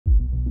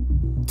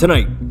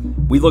Tonight,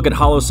 we look at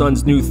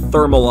Holosun's new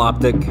thermal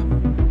optic.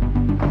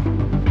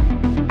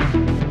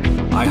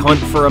 I hunt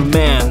for a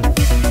man,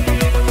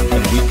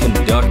 and we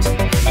conduct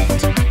heat.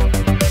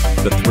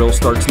 The thrill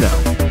starts now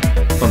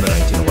on the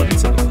 1911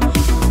 Syndicate.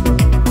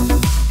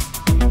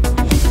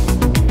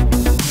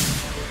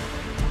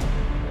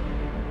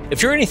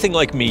 If you're anything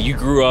like me, you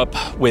grew up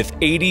with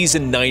 80s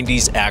and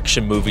 90s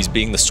action movies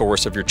being the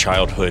source of your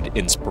childhood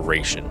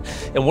inspiration.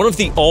 And one of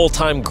the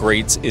all-time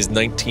greats is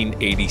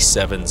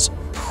 1987's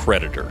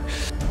Predator.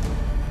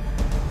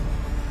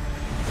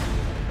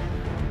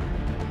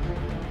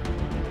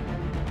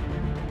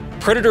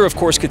 Predator, of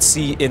course, could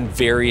see in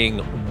varying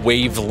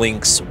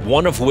wavelengths,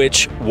 one of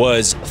which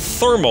was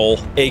thermal,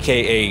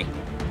 aka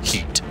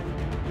heat.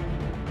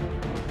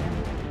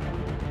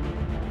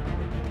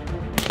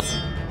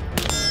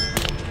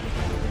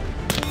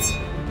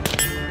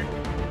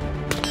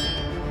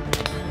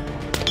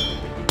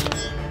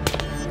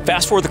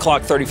 Fast forward the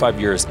clock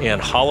 35 years,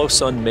 and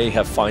Holosun may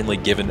have finally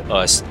given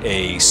us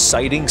a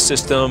sighting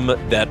system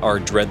that our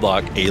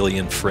dreadlock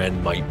alien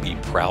friend might be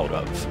proud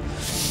of.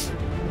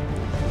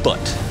 But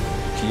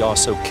he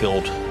also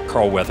killed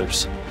Carl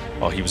Weathers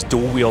while he was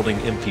dual-wielding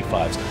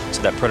MP5s,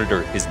 so that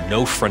Predator is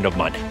no friend of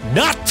mine.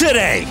 Not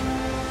today!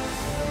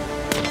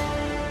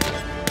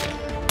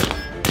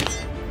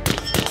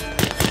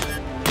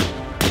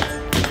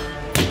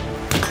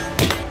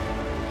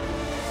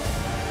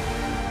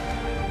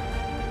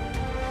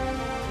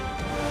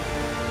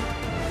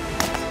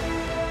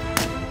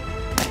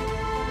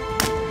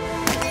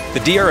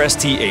 The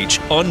DRS-TH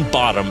on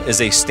bottom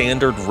is a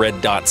standard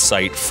red dot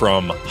sight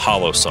from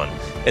Holosun.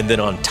 And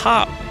then on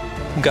top,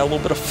 we've got a little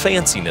bit of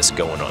fanciness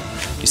going on.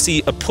 You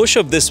see a push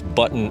of this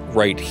button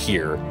right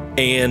here,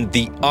 and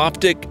the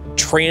optic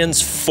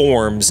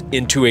transforms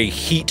into a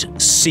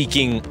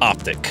heat-seeking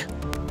optic.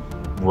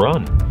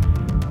 Run.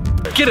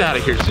 Get out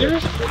of here,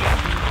 seriously?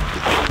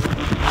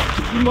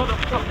 You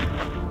motherfucker.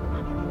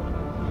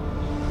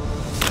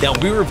 Now,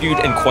 we reviewed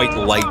and quite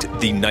liked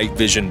the night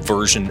vision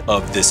version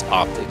of this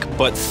optic,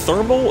 but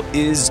thermal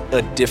is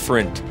a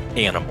different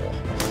animal.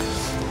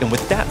 And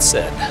with that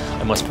said,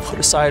 I must put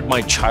aside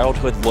my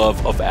childhood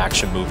love of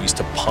action movies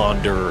to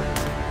ponder,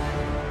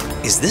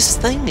 is this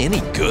thing any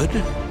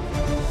good?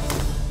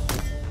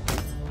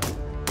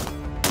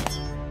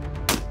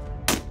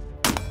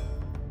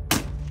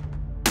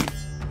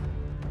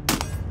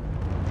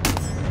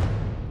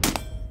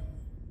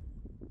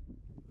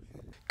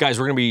 Guys,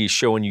 we're going to be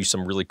showing you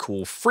some really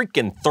cool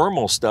freaking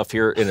thermal stuff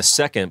here in a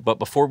second, but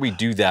before we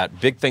do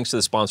that, big thanks to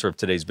the sponsor of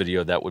today's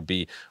video. That would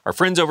be our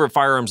friends over at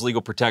Firearms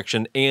Legal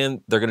Protection,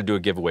 and they're going to do a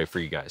giveaway for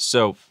you guys.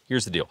 So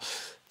here's the deal.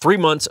 3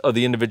 months of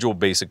the individual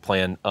basic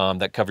plan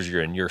that covers you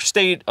in your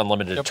state,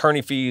 unlimited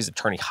attorney fees,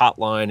 attorney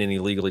hotline, any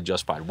legally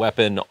justified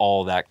weapon,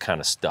 all that kind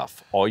of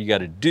stuff. All you got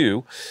to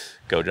do,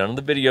 go down in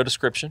the video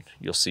description.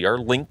 You'll see our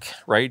link,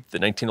 right? The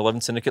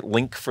 1911 Syndicate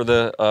link for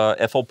the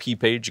FLP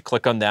page. You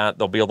click on that.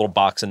 There'll be a little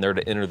box in there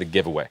to enter the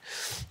giveaway.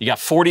 You got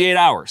 48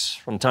 hours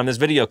from the time this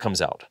video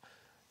comes out,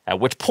 at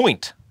which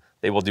point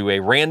they will do a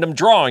random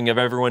drawing of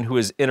everyone who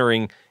is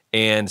entering,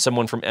 and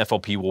someone from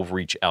FLP will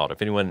reach out.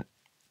 If anyone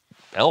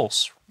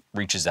else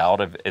reaches out,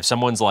 if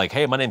someone's like,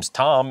 hey, my name's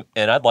Tom,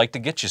 and I'd like to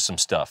get you some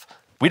stuff.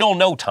 We don't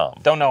know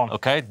Tom. Don't know him.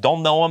 Okay?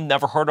 Don't know him,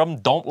 never heard of him,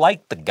 don't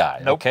like the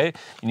guy, nope. Okay?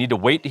 You need to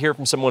wait to hear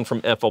from someone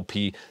from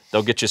FLP.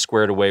 They'll get you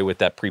squared away with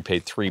that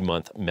prepaid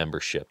 3-month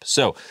membership.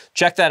 So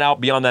check that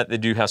out. Beyond that, they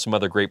do have some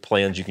other great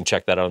plans. You can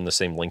check that out on the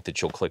same link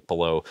that you'll click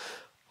below.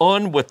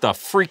 On with the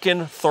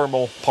freaking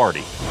thermal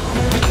party.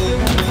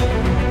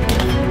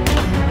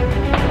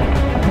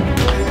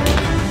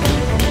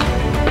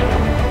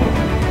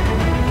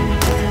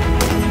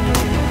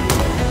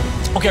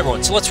 Okay,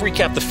 everyone, so let's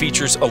recap the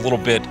features a little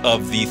bit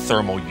of the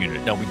thermal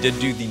unit. Now, we did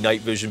do the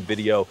night vision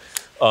video,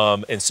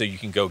 and so you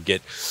can go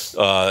get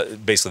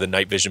basically the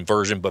night vision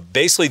version, but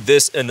basically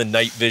this and the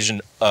night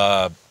vision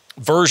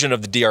version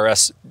of the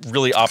DRS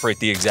really operate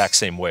the exact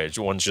same way.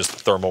 One's just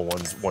thermal,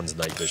 one's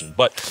night vision.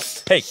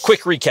 But hey,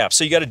 quick recap.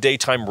 So you got a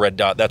daytime red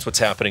dot. That's what's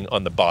happening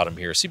on the bottom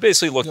here. So you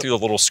basically look through the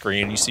little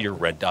screen, you see your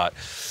red dot.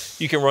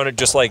 You can run it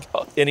just like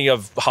any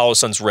of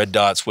Holosun's red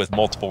dots with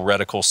multiple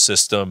reticle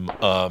system.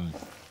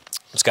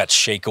 It's got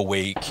shake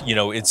awake, you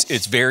know,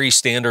 it's very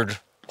standard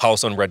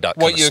Holosun red dot.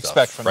 What you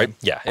expect from right? them.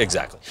 Yeah,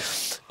 exactly.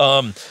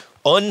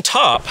 On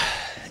top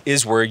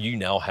is where you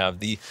now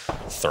have the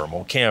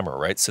thermal camera,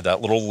 right? So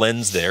that little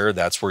lens there,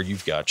 that's where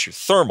you've got your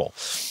thermal.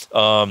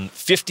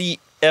 50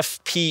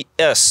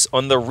 FPS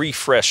on the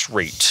refresh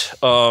rate.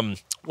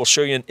 We'll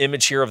show you an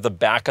image here of the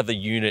back of the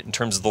unit in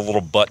terms of the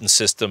little button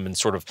system and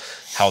sort of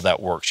how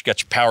that works. You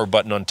got your power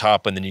button on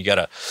top, and then you got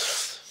a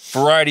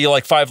variety of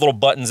like 5 little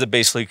buttons that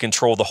basically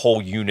control the whole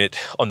unit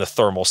on the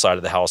thermal side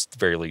of the house at the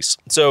very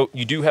least. So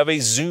you do have a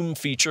zoom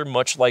feature,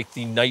 much like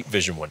the night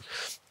vision one.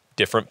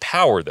 Different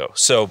power though.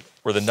 So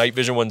where the night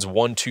vision one's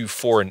 1, 2,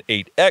 4, and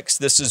 8x,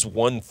 this is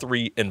 1,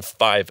 3, and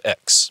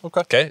 5x.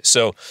 Okay.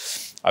 So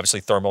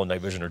obviously thermal and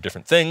night vision are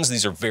different things.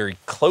 These are very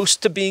close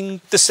to being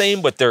the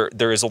same, but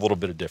there is a little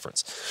bit of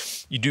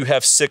difference. You do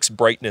have 6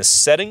 brightness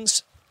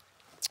settings.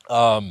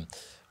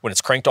 when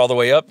it's cranked all the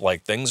way up,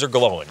 like things are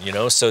glowing, you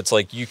know? So it's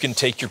like you can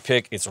take your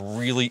pick. It's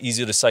really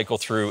easy to cycle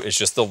through. It's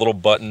just the little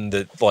button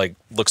that like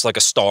looks like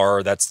a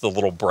star. That's the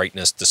little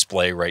brightness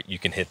display, right? You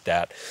can hit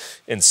that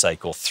and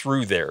cycle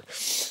through there.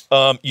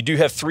 You do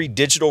have 3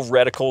 digital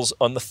reticles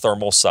on the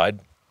thermal side.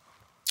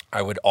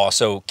 I would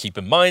also keep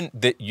in mind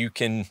that you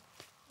can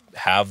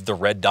have the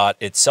red dot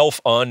itself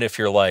on. If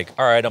you're like,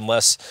 all right, I'm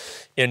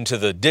less into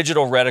the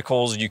digital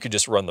reticles, you could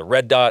just run the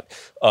red dot,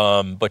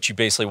 but you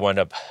basically wind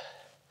up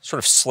sort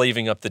of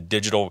slaving up the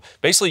digital.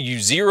 Basically, you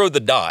zero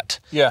the dot,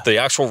 the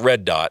actual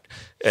red dot,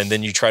 and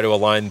then you try to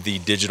align the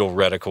digital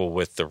reticle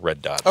with the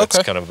red dot. That's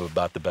kind of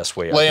about the best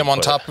way. Lay them on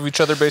top of each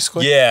other,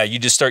 basically. Yeah, you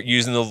just start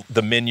using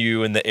the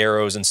menu and the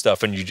arrows and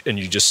stuff, and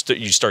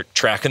you start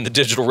tracking the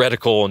digital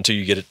reticle until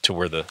you get it to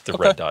where the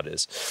red dot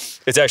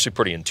is. It's actually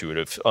pretty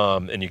intuitive,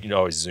 and you can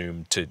always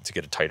zoom to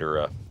get a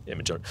tighter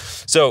image on it.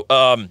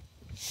 So.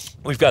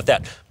 We've got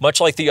that. Much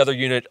like the other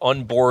unit,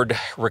 onboard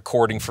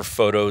recording for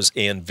photos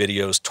and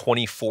videos,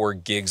 24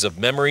 gigs of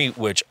memory,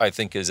 which I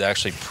think is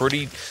actually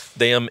pretty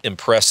damn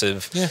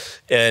impressive. Yeah.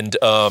 And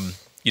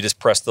you just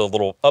press the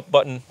little up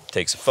button,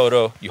 takes a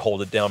photo, you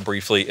hold it down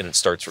briefly, and it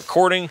starts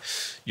recording.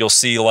 You'll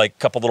see like a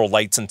couple little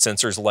lights and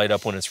sensors light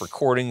up when it's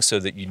recording so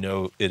that you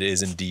know it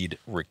is indeed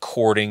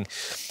recording.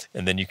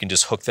 And then you can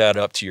just hook that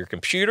up to your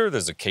computer.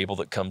 There's a cable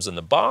that comes in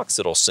the box.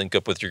 It'll sync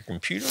up with your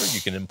computer.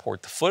 You can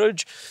import the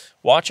footage,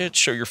 watch it,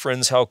 show your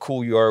friends how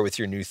cool you are with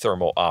your new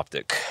thermal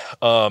optic.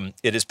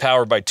 It is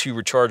powered by 2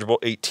 rechargeable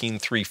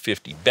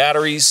 18350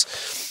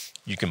 batteries.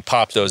 You can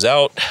pop those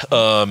out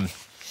and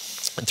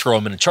throw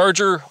them in a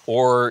charger,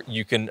 or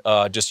you can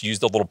just use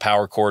the little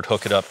power cord,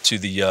 hook it up to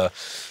the,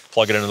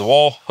 plug it into the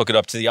wall, hook it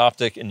up to the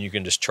optic, and you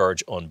can just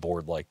charge on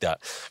board like that.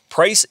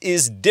 Price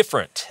is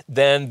different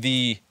than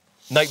the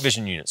night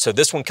vision unit. So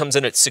this one comes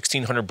in at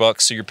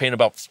 $1,600, so you're paying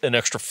about an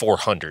extra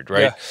 $400,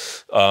 right?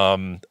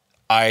 Yeah.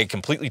 I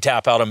completely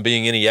tap out on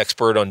being any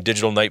expert on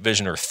digital night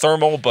vision or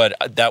thermal, but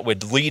that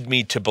would lead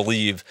me to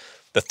believe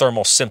the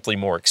thermal's simply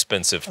more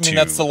expensive. I mean,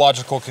 that's the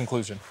logical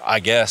conclusion. I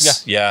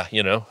guess. Yeah,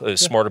 you know,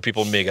 smarter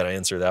people than me got to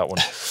answer that one.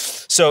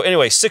 So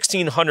anyway,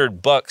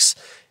 $1,600,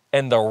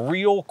 and the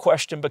real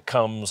question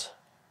becomes,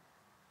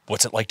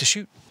 what's it like to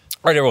shoot?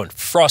 All right, everyone,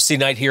 frosty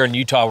night here in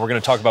Utah. We're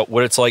going to talk about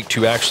what it's like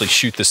to actually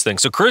shoot this thing.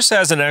 So Chris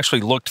hasn't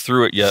actually looked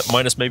through it yet,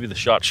 minus maybe the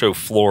SHOT Show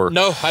floor.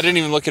 No, I didn't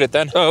even look at it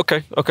then. Oh,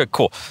 okay. Okay,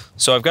 cool.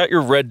 So I've got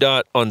your red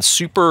dot on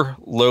super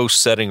low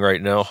setting right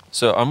now.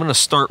 So I'm going to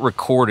start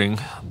recording.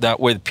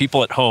 That way the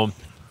people at home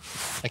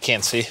I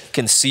can't see.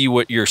 Can see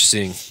what you're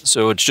seeing.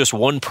 So it's just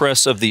one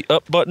press of the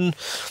up button.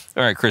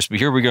 All right, Crispy,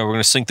 here we go. We're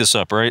going to sync this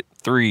up, right?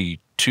 3,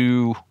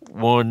 2,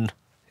 1,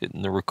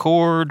 hitting the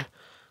record.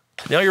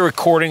 Now you're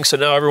recording, so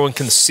now everyone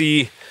can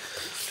see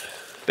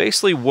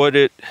basically what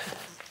it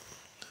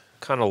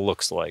kind of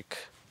looks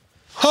like.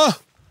 Huh.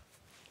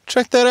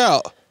 Check that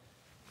out.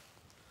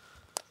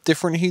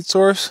 Different heat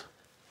source.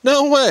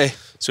 No way.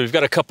 So we've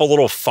got a couple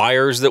little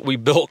fires that we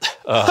built,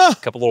 a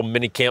couple little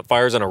mini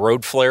campfires and a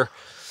road flare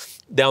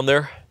down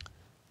there.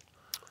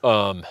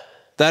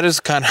 That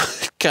is kind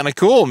of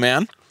cool,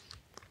 man.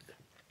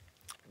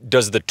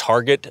 Does the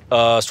target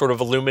sort of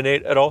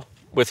illuminate at all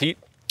with heat?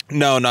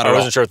 No, not at all. I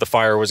wasn't sure if the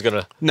fire was going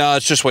to... No,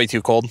 it's just way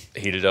too cold.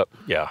 Heat it up.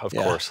 Yeah, of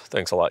course.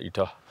 Thanks a lot,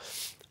 Utah.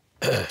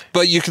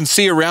 But you can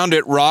see around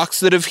it rocks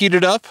that have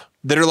heated up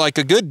that are like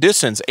a good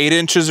distance, 8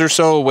 inches or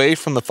so away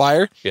from the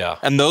fire. Yeah.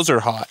 And those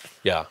are hot.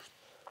 Yeah.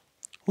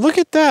 Look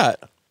at that.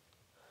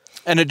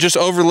 And it just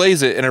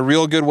overlays it in a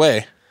real good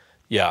way.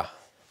 Yeah.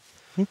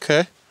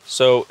 Okay.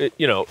 So,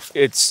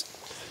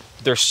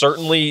 there's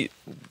certainly,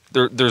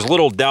 there's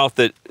little doubt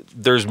that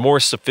there's more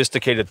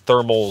sophisticated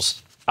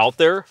thermals out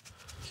there,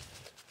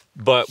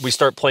 but we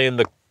start playing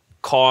the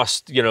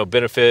cost,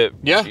 benefit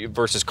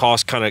versus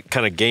cost kind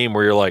of game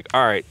where you're like,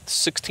 all right,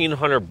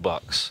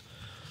 $1,600.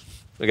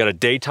 We got a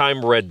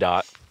daytime red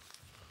dot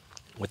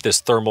with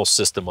this thermal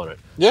system on it.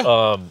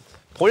 Yeah.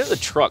 Point at the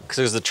truck,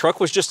 because the truck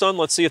was just on.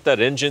 Let's see if that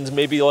engine's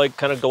maybe like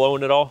kind of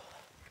glowing at all.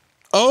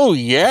 Oh,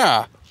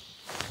 yeah.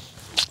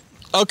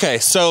 Okay,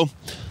 so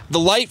the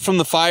light from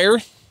the fire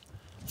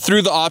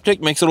through the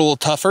optic makes it a little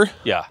tougher.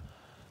 Yeah.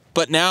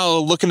 But now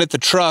looking at the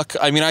truck,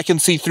 I mean, I can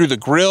see through the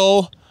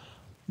grill.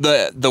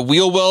 The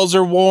wheel wells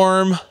are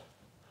warm.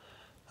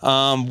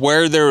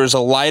 Where there is a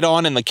light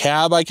on in the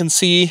cab, I can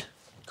see.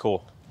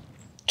 Cool.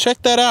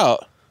 Check that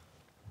out.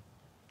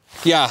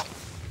 Yeah,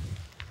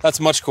 that's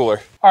much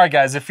cooler. All right,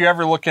 guys, if you're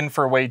ever looking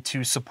for a way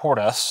to support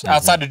us,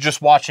 outside of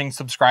just watching,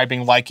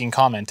 subscribing, liking,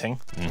 commenting,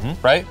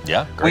 right?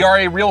 Yeah, great. We are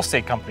a real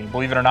estate company,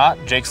 believe it or not.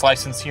 Jake's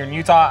licensed here in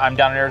Utah. I'm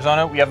down in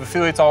Arizona. We have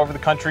affiliates all over the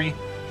country.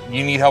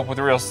 You need help with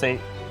real estate,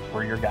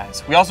 we're your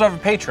guys. We also have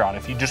a Patreon.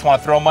 If you just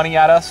want to throw money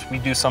at us, we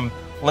do some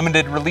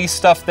limited release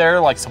stuff there,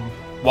 like some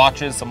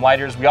watches, some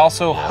lighters. We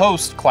also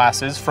host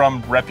classes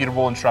from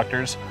reputable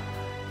instructors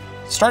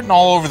starting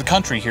all over the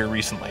country here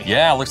recently.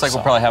 Yeah, it looks like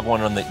we'll probably have one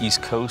on the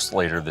East Coast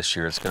later this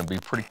year. It's going to be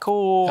pretty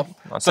cool. Yep.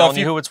 Not telling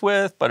you who it's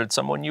with, but it's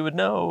someone you would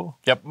know.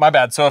 Yep, my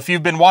bad. So if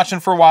you've been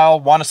watching for a while,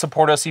 want to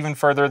support us even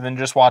further than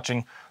just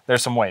watching,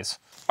 there's some ways.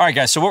 All right,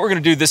 guys, so what we're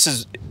going to do, this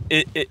is,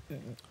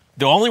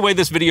 the only way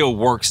this video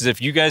works is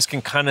if you guys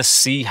can kind of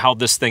see how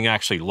this thing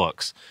actually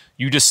looks.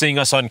 You just seeing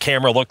us on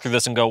camera look through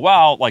this and go,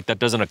 wow, like that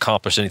doesn't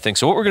accomplish anything.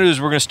 So what we're gonna do is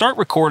we're gonna start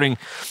recording,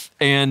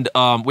 and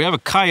we have a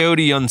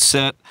coyote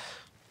unset,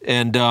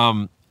 and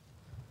I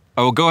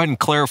will go ahead and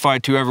clarify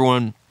to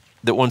everyone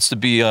that wants to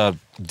be a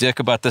dick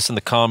about this in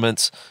the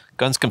comments.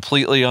 Gun's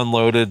completely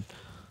unloaded,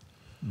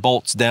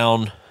 bolts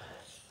down.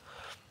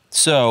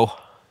 So,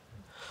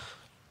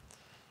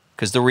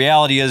 because the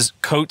reality is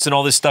coats and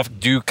all this stuff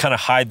do kind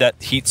of hide that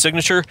heat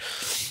signature,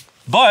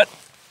 but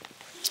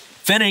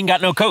Finn ain't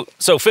got no coat.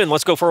 So Finn,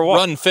 let's go for a walk.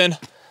 Run, Finn.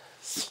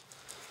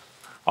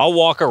 I'll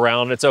walk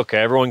around. It's okay.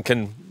 Everyone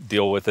can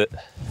deal with it.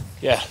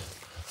 Yeah.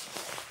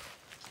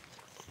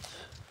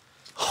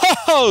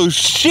 Oh,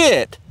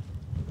 shit.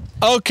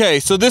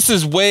 Okay, so this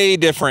is way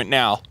different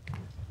now.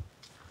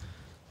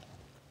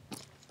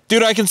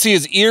 Dude, I can see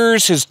his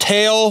ears, his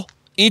tail,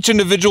 each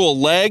individual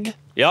leg.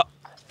 Yep.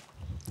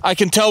 I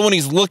can tell when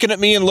he's looking at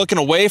me and looking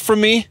away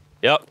from me.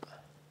 Yep.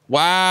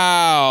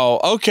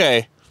 Wow.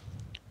 Okay.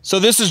 So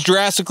this is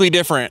drastically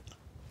different.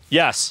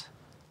 Yes.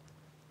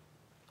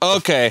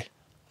 Okay.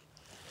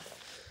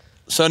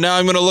 So now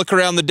I'm going to look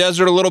around the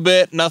desert a little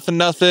bit. Nothing,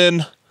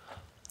 nothing.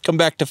 Come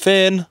back to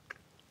Finn.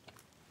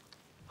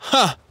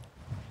 Huh.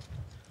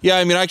 Yeah,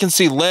 I mean, I can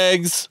see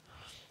legs,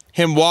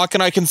 him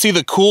walking. I can see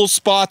the cool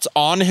spots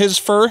on his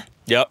fur.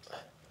 Yep.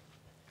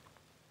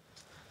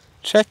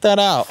 Check that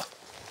out.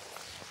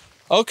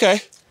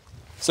 Okay.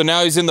 So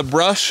now he's in the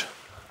brush.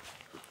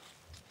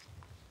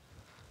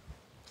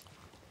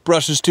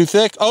 Brush is too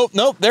thick. Oh,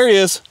 nope, there he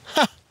is.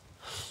 Ha.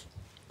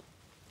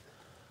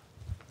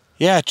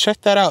 Yeah,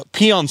 check that out.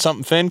 Pee on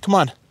something, Finn. Come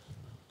on.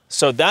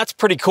 So that's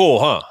pretty cool,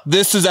 huh?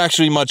 This is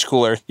actually much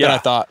cooler than I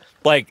thought.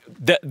 Like,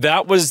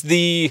 that was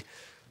the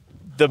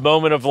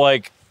moment of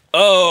like,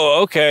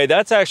 oh, okay,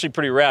 that's actually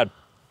pretty rad.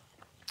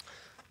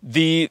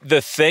 The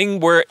thing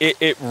where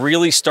it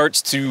really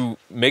starts to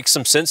make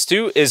some sense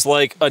to is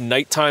like a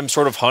nighttime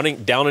sort of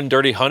hunting, down and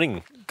dirty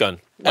hunting gun.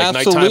 Like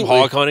Absolutely. Nighttime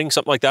hog hunting,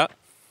 something like that.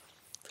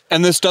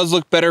 And this does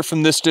look better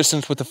from this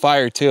distance with the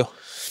fire too.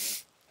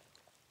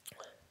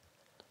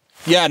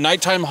 Yeah,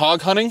 nighttime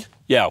hog hunting?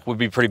 Yeah, would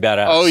be pretty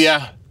badass. Oh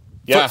yeah.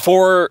 Yeah.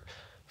 For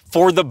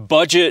the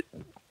budget,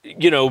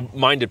 you know,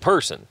 minded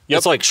person. Yep.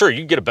 It's like, sure, you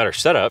can get a better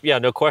setup. Yeah,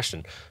 no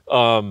question.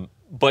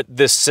 But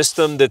this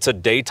system that's a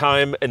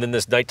daytime and then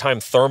this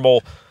nighttime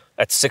thermal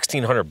at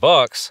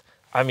 $1,600,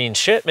 I mean,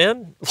 shit,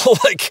 man.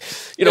 Like,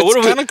 you know,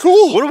 it's kind of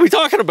cool. What are we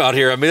talking about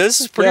here? I mean, this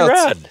is pretty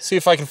rad. Let's see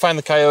if I can find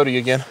the coyote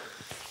again.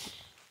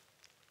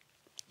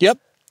 Yep,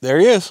 there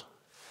he is.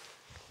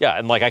 Yeah,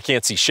 and like I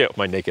can't see shit with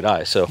my naked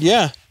eye, so.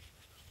 Yeah.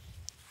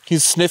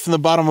 He's sniffing the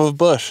bottom of a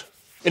bush.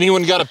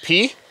 Anyone got a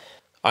pee?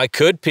 I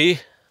could pee.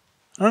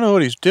 I don't know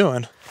what he's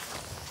doing.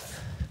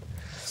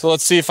 So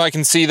let's see if I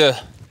can see the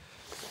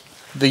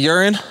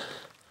urine.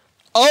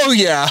 Oh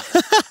yeah.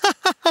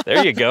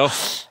 There you go.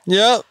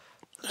 Yep.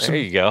 There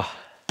you go.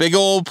 Big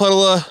old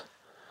puddle of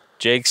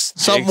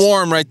something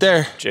warm right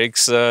there.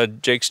 Jake's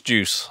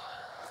juice.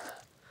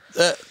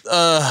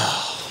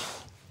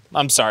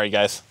 I'm sorry,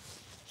 guys.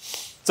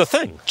 It's a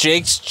thing.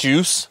 Jake's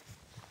juice.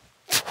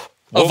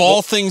 Of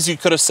all things you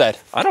could have said.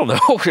 I don't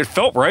know. It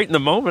felt right in the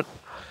moment.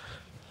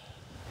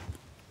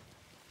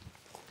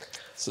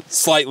 It's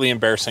slightly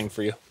embarrassing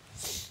for you.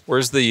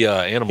 Where's the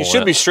animal? He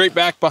should be straight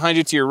back behind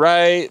you to your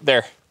right.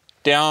 There.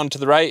 Down to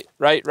the right.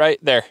 Right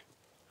there.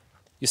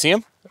 You see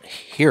him? I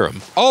hear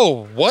him.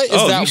 Oh, what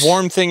is that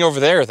warm thing over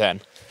there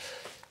then?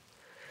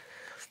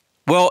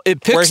 Well,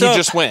 it picks where up. he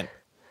just went.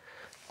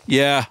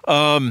 Yeah.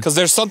 Because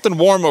there's something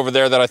warm over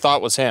there that I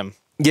thought was him.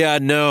 Yeah,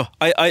 no.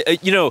 I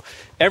you know,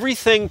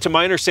 everything, to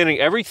my understanding,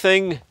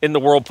 everything in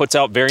the world puts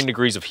out varying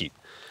degrees of heat.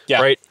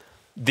 Yeah. Right?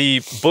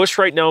 The bush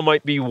right now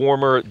might be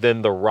warmer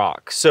than the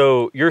rock.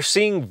 So you're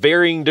seeing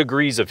varying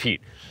degrees of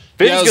heat.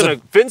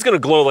 Finn's gonna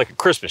glow like a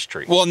Christmas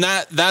tree. Well, and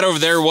that over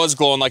there was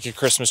glowing like a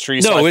Christmas tree.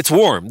 No, it's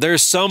warm.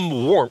 There's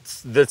some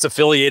warmth that's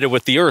affiliated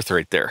with the earth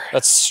right there.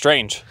 That's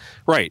strange.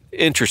 Right.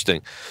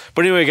 Interesting.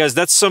 But anyway, guys,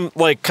 that's some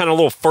like kind of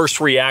little first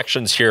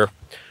reactions here.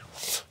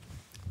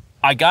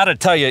 I gotta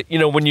tell you, you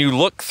know, when you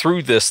look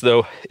through this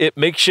though, it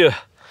makes you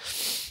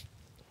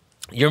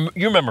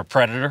remember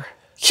Predator?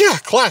 Yeah,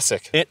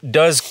 classic. It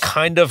does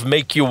kind of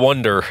make you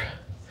wonder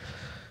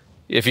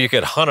if you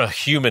could hunt a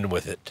human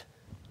with it.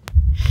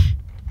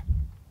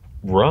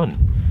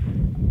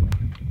 Run.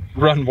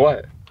 Run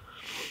what?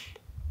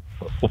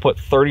 We'll put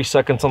 30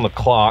 seconds on the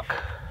clock.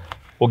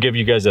 We'll give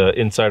you guys an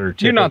insider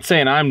tip. You're not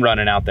saying I'm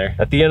running out there.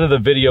 At the end of the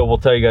video, we'll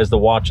tell you guys the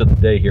watch of the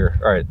day here.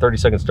 All right, 30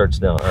 seconds starts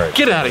now. All right.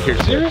 Get out of here,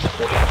 seriously?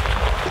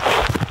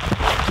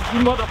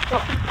 You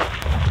motherfucker.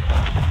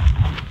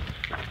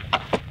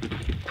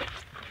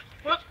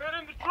 Put Finn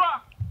in the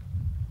truck.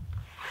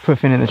 Put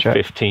Finn in the truck.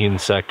 15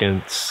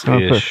 seconds. I'll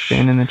put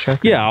Finn in the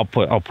truck. Yeah, I'll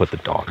put the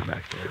dog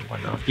back there. Why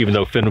not? Even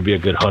though Finn would be a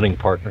good hunting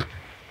partner.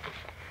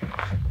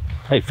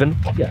 Hey, Finn.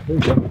 Yeah, there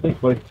you go. Thanks,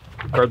 buddy.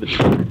 Guard the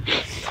truck.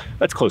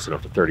 That's close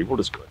enough to 30. We'll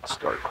just go ahead and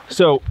start.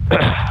 So,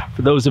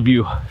 for those of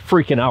you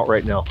freaking out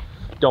right now,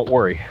 don't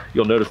worry.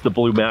 You'll notice the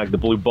blue mag, the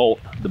blue bolt,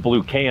 the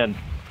blue can.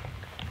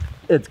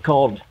 It's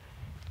called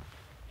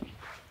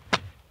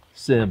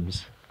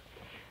Sims.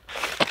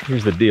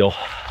 Here's the deal.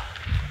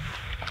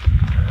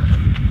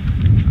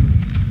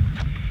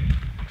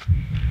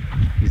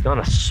 He's not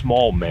a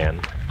small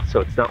man, so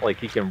it's not like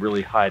he can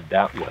really hide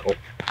that well.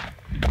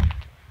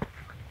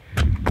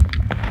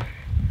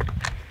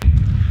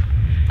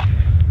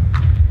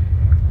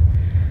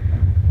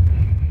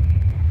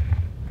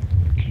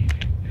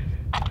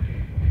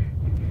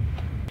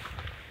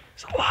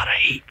 There's a lot of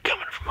heat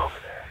coming from over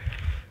there.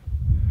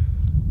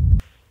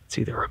 It's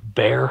either a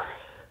bear,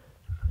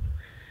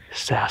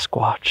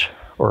 Sasquatch,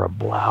 or a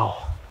blow.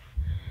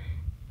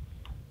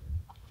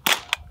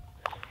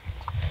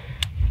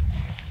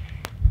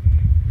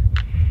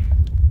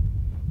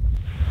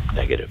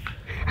 Negative.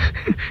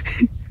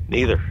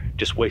 Neither.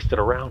 Just wasted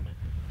around.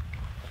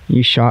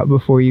 You shot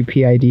before you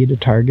PID'd a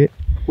target?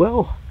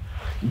 Well,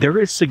 there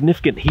is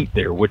significant heat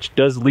there, which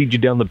does lead you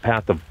down the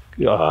path of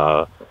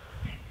a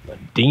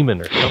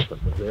demon or something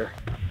was there.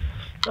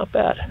 Not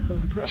bad. I'm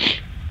impressed.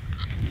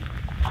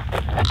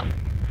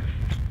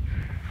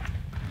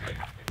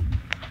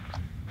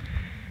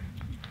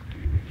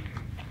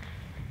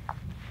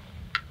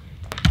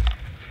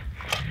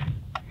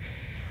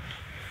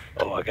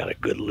 Oh, I got a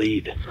good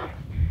lead.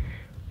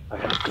 I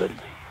got a good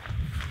lead.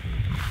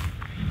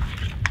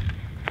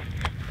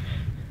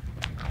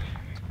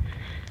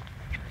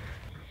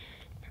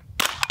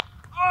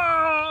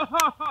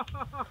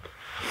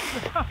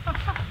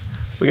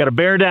 We got a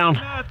bear down.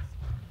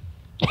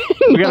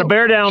 We got a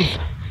bear down.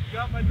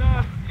 Got my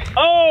nuts.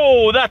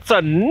 Oh, that's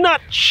a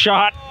nut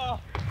shot.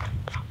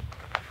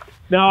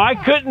 Now, I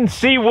couldn't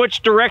see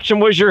which direction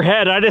was your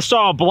head. I just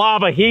saw a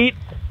blob of heat,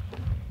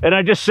 and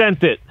I just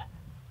sent it.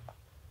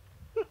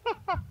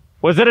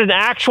 Was it an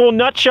actual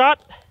nut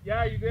shot?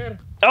 Yeah, you did.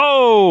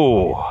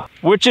 Oh,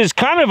 which is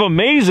kind of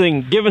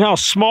amazing given how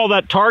small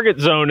that target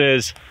zone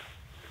is.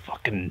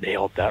 Fucking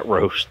nailed that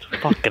roast.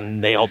 Fucking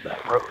nailed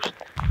that roast.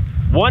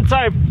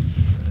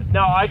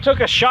 Now I took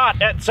a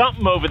shot at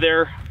something over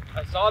there.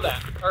 I saw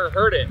that, or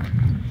heard it.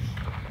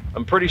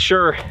 I'm pretty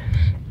sure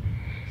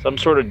some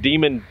sort of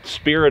demon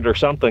spirit or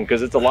something,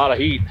 because it's a lot of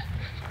heat.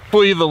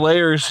 Believe the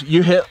layers,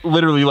 you hit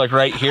literally like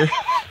right here.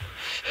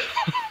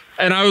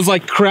 And I was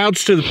like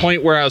crouched to the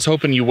point where I was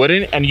hoping you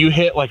wouldn't, and you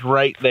hit like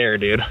right there,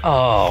 dude.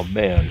 Oh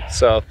man.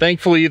 So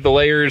thankfully the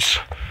layers,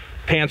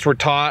 pants were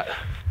taut.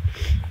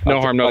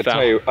 No harm, no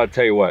foul. I'll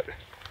tell you what.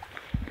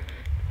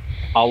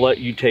 I'll let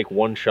you take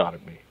one shot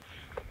at me.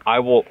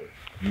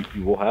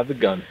 You will have the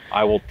gun.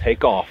 I will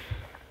take off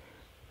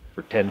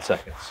for 10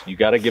 seconds. You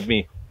gotta give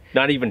me,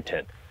 not even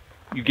 10.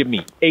 You give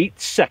me 8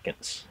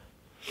 seconds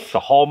to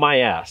haul my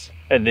ass,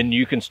 and then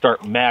you can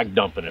start mag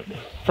dumping at me.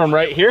 From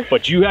right here?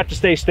 But you have to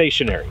stay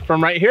stationary.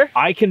 From right here?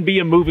 I can be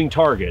a moving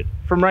target.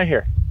 From right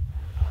here.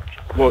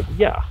 Well,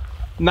 yeah.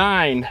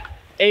 9,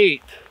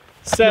 8,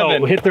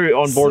 7. No, hit the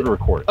onboard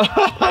record.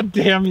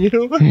 Damn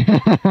you.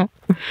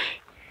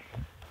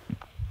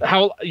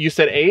 How, you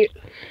said 8?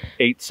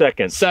 8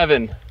 seconds.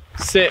 7,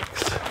 6,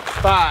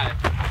 5,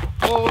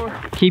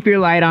 4. Keep your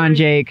light on,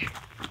 Jake.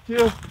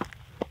 2.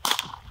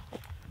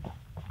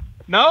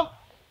 No?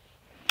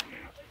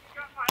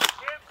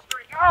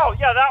 Oh,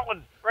 yeah, that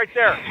one right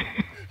there.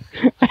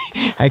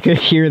 I could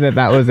hear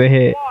that was a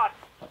hit.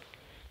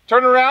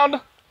 Turn around.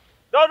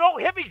 No,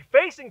 don't hit me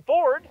facing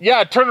forward.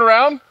 Yeah, turn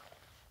around.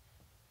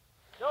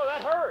 No,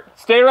 that hurt.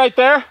 Stay right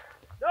there.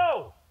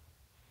 No.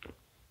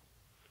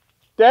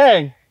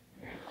 Dang.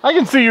 I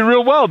can see you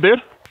real well,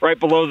 dude. Right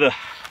below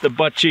the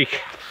butt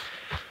cheek.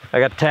 I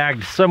got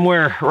tagged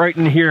somewhere right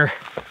in here.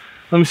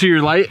 Let me see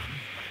your light.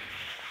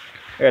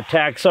 I got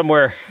tagged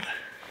somewhere.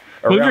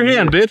 Move your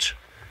hand, here. bitch.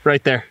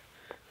 Right there.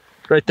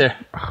 Right there.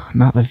 Oh,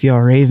 not the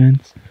Fjall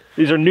Ravens.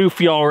 These are new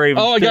Fjall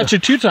Ravens. Oh, I got you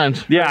 2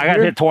 times. Yeah, I got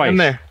hit twice. In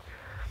there.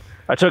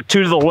 I took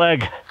 2 to the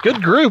leg.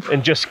 Good group.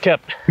 And just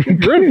kept.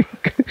 Group.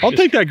 I'll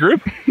take that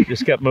group.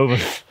 Just kept moving.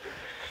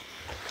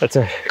 That's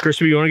a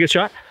Crispy. You want to get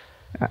shot?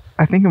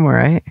 I think I'm all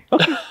right.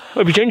 Okay.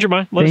 Well, if you change your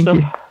mind, let us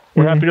Thank know. you.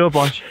 We're Yeah. happy to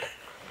oblige.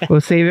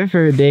 We'll save it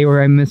for a day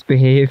where I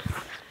misbehave.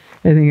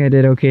 I think I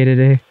did okay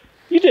today.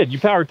 You did. You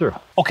powered through.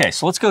 Okay,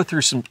 so let's go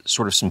through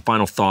some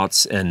final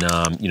thoughts and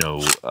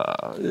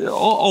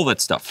all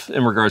that stuff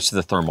in regards to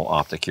the thermal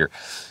optic here.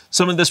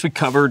 Some of this we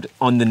covered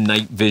on the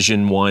night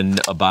vision one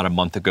about a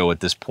month ago at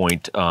this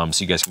point, so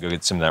you guys can go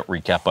get some of that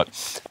recap.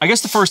 But I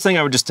guess the first thing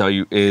I would just tell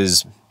you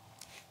is,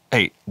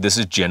 hey, this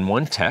is Gen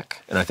 1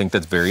 tech, and I think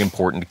that's very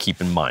important to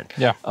keep in mind.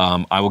 Yeah.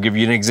 I will give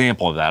you an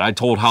example of that. I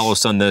told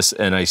Holosun this,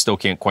 and I still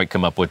can't quite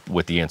come up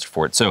with the answer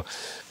for it. So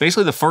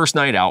basically the first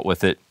night out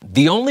with it,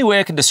 the only way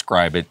I can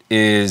describe it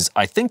is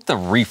I think the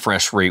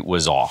refresh rate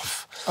was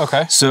off.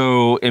 Okay.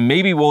 So, and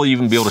maybe we'll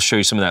even be able to show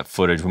you some of that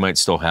footage. We might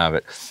still have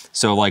it.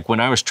 So like when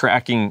I was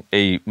tracking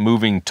a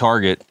moving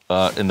target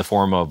in the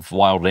form of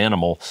wild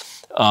animal,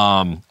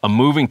 a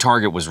moving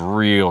target was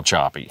real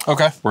choppy.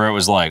 Okay. Where it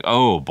was like,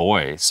 oh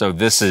boy, so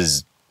this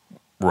is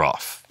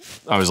rough.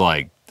 I was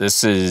like,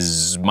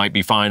 this might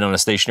be fine on a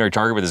stationary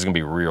target, but this is gonna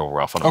be real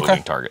rough on a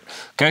moving target,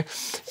 okay?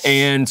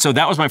 And so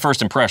that was my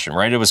first impression,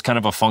 right? It was kind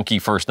of a funky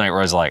first night where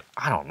I was like,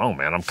 I don't know,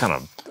 man, I'm kind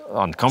of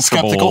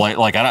uncomfortable. Skeptical.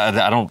 Like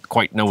I don't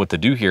quite know what to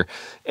do here.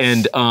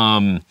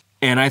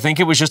 And I think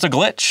it was just a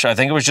glitch. I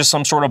think it was just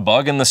some sort of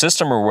bug in the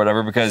system or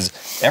whatever,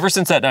 because ever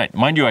since that night,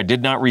 mind you, I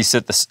did not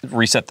reset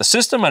the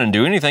system. I didn't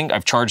do anything.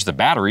 I've charged the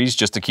batteries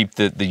just to keep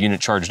the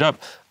unit charged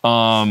up.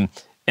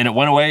 And it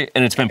went away,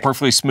 and it's been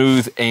perfectly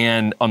smooth.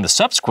 And on the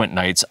subsequent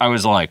nights, I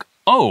was like,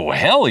 oh,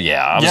 hell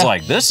yeah. I was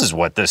like, this is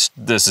what this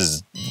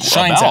is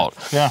Shines about.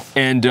 out. Yeah.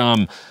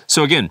 And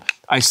so again,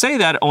 I say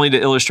that only to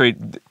illustrate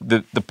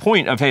the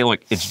point of, hey,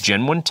 look, it's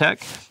Gen 1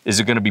 tech. Is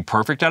it gonna be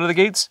perfect out of the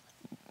gates?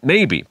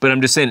 Maybe, but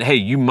I'm just saying, hey,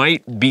 you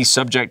might be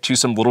subject to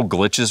some little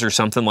glitches or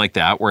something like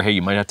that where, hey,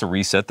 you might have to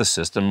reset the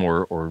system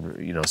or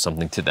you know,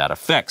 something to that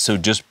effect. So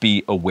just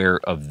be aware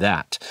of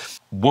that.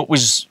 What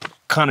was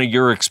kind of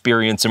your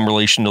experience in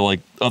relation to like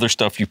other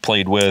stuff you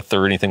played with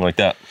or anything like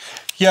that?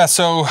 Yeah,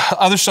 so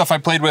other stuff I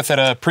played with at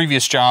a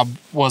previous job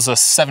was a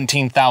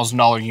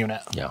 $17,000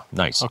 unit. Yeah,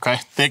 nice. Okay,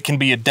 it can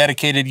be a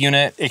dedicated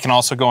unit. It can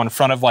also go in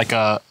front of like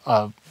a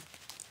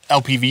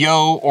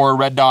LPVO or a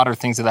red dot or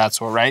things of that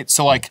sort, right?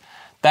 So like,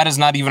 that is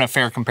not even a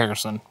fair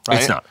comparison, right?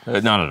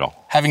 It's not at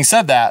all. Having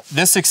said that,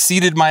 this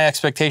exceeded my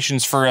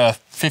expectations for a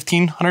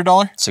 $1,500?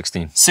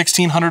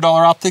 $1,600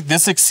 optic.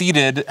 This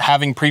exceeded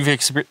having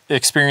previous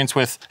experience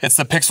with, it's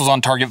the Pixels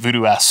on Target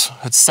Voodoo S.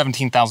 It's a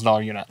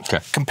 $17,000 unit. Okay.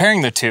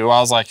 Comparing the two, I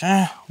was like,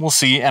 we'll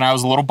see. And I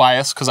was a little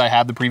biased because I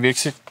had the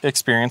previous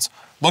experience.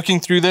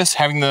 Looking through this,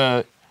 having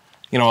the,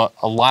 you know,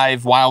 a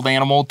live wild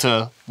animal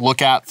to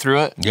look at through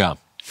it. Yeah.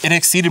 It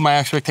exceeded my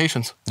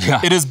expectations. Yeah.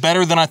 It is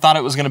better than I thought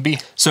it was going to be.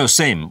 So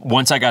same,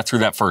 once I got through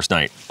that first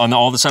night, on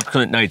all the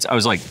subsequent nights, I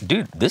was like,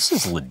 dude, this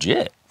is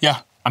legit.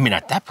 Yeah. I mean,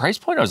 at that price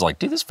point, I was like,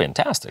 dude, this is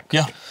fantastic.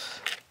 Yeah.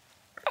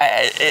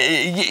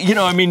 You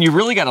know, I mean, you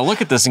really got to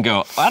look at this and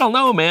go, I don't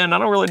know, man. I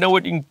don't really know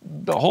what a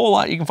whole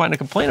lot you can find to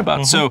complain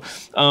about. So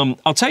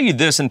I'll tell you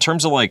this in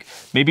terms of like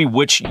maybe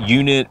which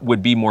unit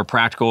would be more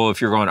practical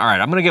if you're going, all right,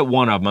 I'm going to get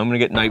one of them. I'm going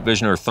to get night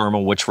vision or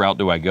thermal. Which route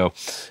do I go?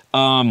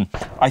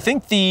 I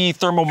think the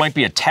thermal might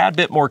be a tad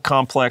bit more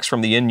complex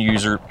from the end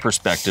user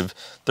perspective.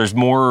 There's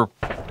more,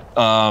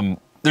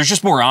 there's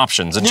just more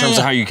options in terms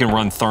of how you can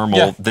run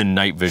thermal than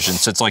night vision.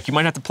 So it's like you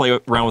might have to play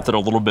around with it a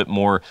little bit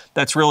more.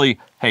 That's really,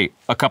 hey,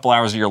 a couple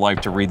hours of your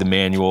life to read the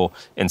manual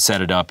and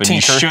set it up. And you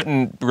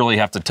shouldn't really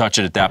have to touch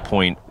it at that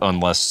point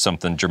unless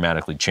something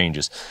dramatically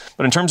changes.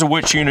 But in terms of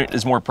which unit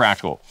is more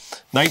practical,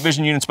 night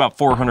vision unit's about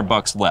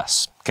 $400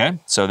 less, okay?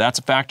 So that's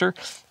a factor.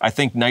 I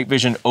think night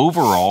vision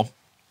overall,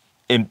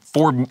 and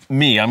for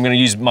me, I'm gonna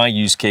use my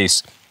use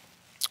case,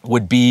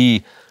 would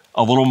be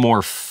a little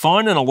more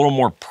fun and a little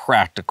more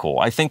practical.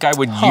 I think I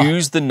would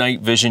use the night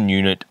vision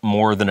unit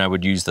more than I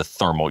would use the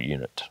thermal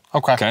unit.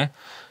 Okay. Okay.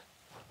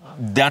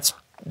 That's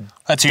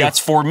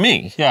for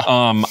me.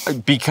 Yeah.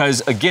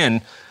 Because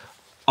again,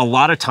 a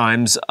lot of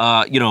times,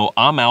 you know,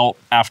 I'm out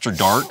after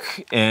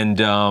dark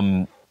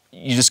and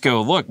you just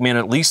go, look, man,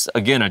 at least,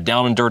 again, a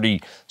down and dirty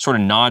sort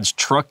of nods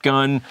truck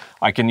gun.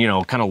 I can, you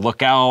know, kind of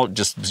look out,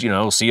 just, you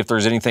know, see if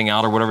there's anything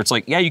out or whatever. It's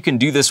like, yeah, you can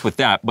do this with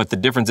that. But the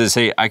difference is,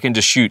 hey, I can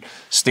just shoot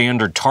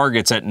standard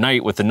targets at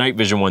night with the night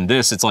vision one.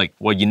 It's like,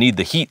 well, you need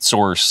the heat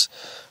source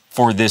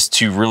for this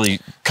to really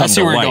come to life. I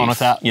see where you're going with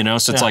that. You know,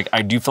 so it's like,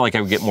 I do feel like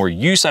I would get more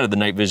use out of the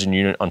night vision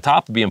unit on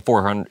top of being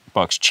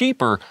 $400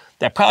 cheaper.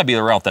 That'd probably be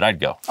the route that I'd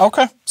go.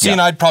 Okay. See,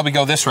 and I'd probably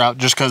go this route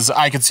just because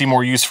I could see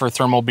more use for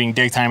thermal being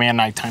daytime and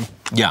nighttime.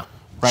 Yeah.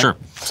 Right? Sure.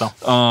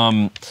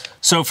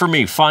 So for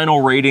me,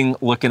 final rating,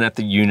 looking at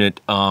the unit,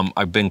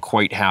 I've been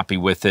quite happy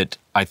with it.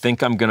 I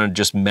think I'm gonna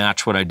just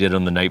match what I did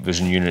on the night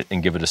vision unit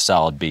and give it a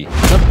solid B.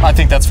 I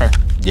think that's fair.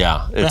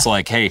 Yeah, it's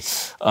like, hey,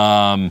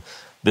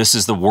 this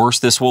is the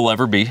worst this will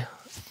ever be.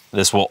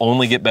 This will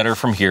only get better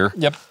from here.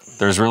 Yep.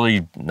 There's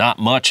really not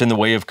much in the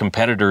way of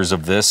competitors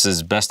of this,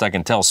 as best I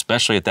can tell,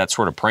 especially at that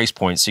sort of price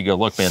point. So you go,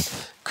 look, man,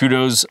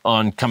 kudos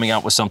on coming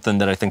out with something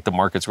that I think the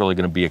market's really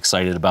going to be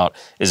excited about.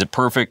 Is it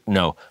perfect?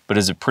 No. But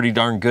is it pretty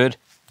darn good?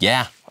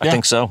 Yeah, I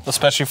think so.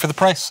 Especially for the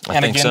price.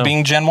 And again,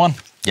 being Gen 1,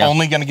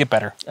 only going to get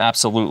better.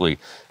 Absolutely.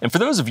 And for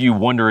those of you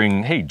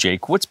wondering, hey,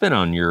 Jake, what's been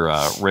on your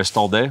wrist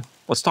all day?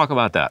 Let's talk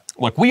about that.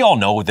 Look, we all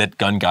know that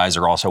gun guys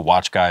are also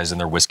watch guys and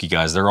they're whiskey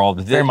guys. You're all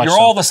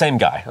the same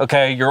guy,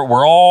 okay?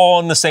 We're all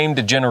in the same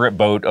degenerate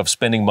boat of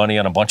spending money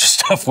on a bunch of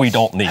stuff we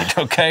don't need,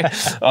 okay?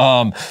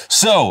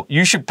 So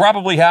you should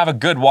probably have a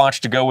good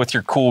watch to go with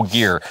your cool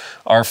gear.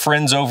 Our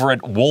friends over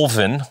at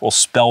Wolvyn, we'll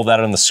spell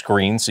that on the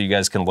screen so you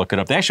guys can look it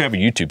up. They actually have a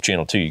YouTube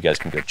channel too. You guys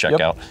can go check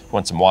out if you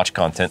want some watch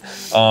content.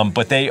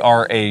 But they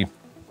are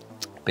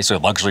basically a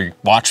luxury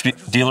watch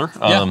dealer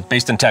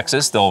based in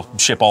Texas. They'll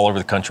ship all over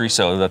the country,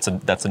 so that's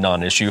a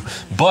non-issue.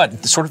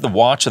 But sort of the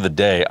watch of the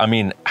day, I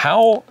mean,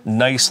 how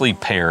nicely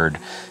paired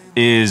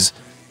is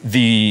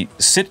the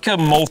Sitka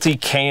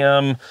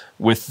multi-cam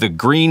with the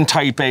green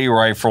Type A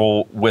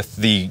rifle with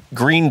the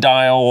green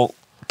dial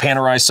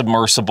Panerai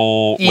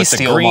submersible with the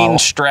E-steel green model.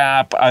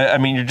 strap. I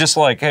mean, you're just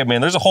like, hey, man,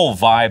 there's a whole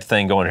vibe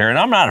thing going here. And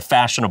I'm not a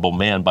fashionable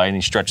man by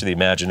any stretch of the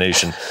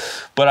imagination,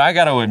 but I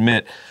got to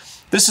admit,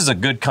 this is a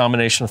good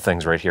combination of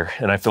things right here,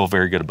 and I feel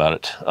very good about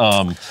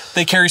it.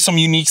 They carry some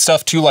unique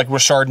stuff too, like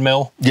Richard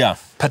Mille, Yeah.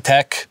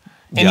 Patek,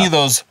 any of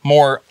those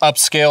more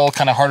upscale,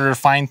 kind of harder to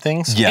find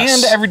things.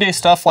 Yes. And everyday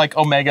stuff like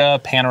Omega,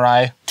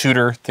 Panerai,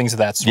 Tudor, things of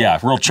that sort. Yeah,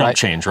 real chump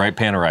change, right?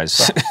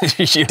 Panerais.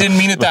 Didn't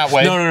mean it that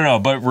way. No.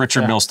 But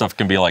Richard Mille stuff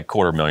can be like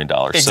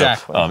 $250,000.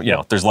 Exactly. So, you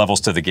know, there's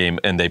levels to the game,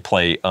 and they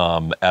play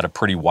at a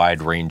pretty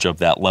wide range of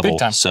that level. Big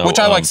time. So, which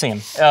I like seeing.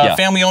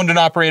 Family owned and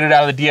operated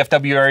out of the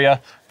DFW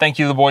area. Thank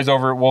you to the boys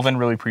over at Wolvyn.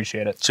 Really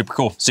appreciate it. Super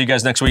cool. See you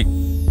guys next week.